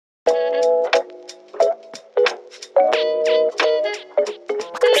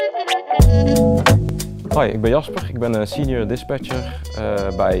Hi, ik ben Jasper. Ik ben een senior dispatcher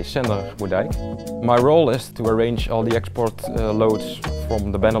bij sennder Moerdijk. My role is to arrange all the export loads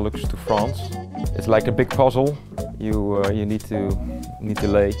from the Benelux to France. It's like a big puzzle. You need to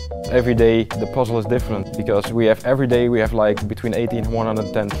lay. Every day the puzzle is different because every day we have like between 80 and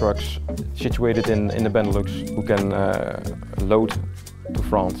 110 trucks situated in the Benelux who can load to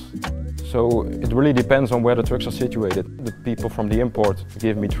France. So it really depends on where the trucks are situated. The people from the import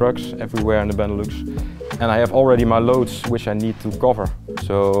give me trucks everywhere in the Benelux, and I have already my loads which I need to cover.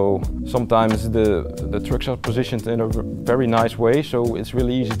 So sometimes the trucks are positioned in a very nice way, so it's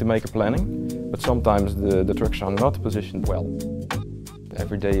really easy to make a planning. But sometimes the trucks are not positioned well.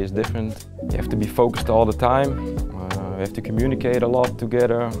 Every day is different. You have to be focused all the time. We have to communicate a lot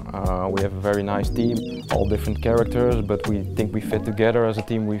together. We have a very nice team, all different characters, but we think we fit together as a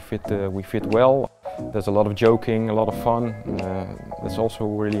team. We fit well. There's a lot of joking, a lot of fun. It's also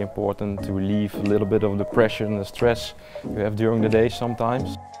really important to relieve a little bit of the pressure and the stress you have during the day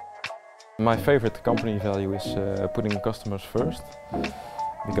sometimes. My favorite company value is putting customers first.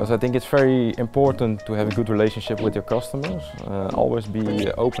 Because I think it's very important to have a good relationship with your customers. Always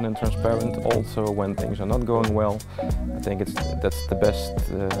be open and transparent, also when things are not going well. I think that's the best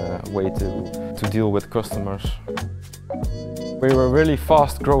way to deal with customers. We're a really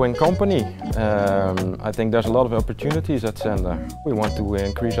fast-growing company. I think there's a lot of opportunities at sennder. We want to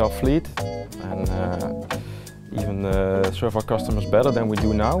increase our fleet and even serve our customers better than we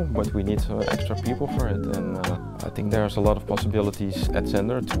do now, but we need extra people for it. And I think there's a lot of possibilities at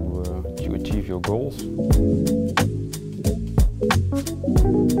sennder to achieve your goals.